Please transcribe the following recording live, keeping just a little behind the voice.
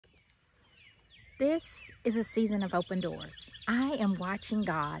This is a season of open doors. I am watching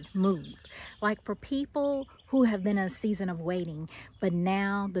God move. Like for people who have been in a season of waiting, but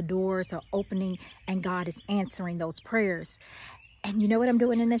now the doors are opening and God is answering those prayers. And you know what I'm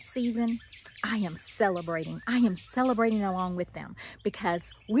doing in this season? I am celebrating. I am celebrating along with them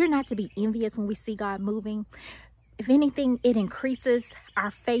because we're not to be envious when we see God moving. If anything, it increases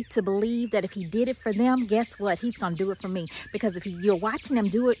our faith to believe that if he did it for them, guess what? He's going to do it for me. Because if you're watching him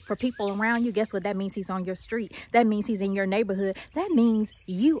do it for people around you, guess what? That means he's on your street. That means he's in your neighborhood. That means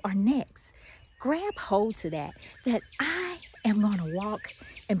you are next. Grab hold to that I am going to walk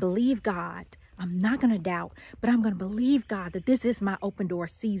and believe God. I'm not going to doubt, but I'm going to believe God that this is my open door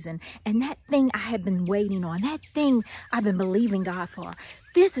season. And that thing I have been waiting on, that thing I've been believing God for,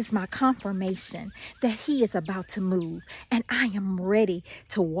 this is my confirmation that he is about to move. And I am ready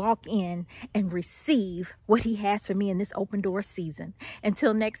to walk in and receive what he has for me in this open door season.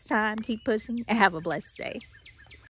 Until next time, keep pushing and have a blessed day.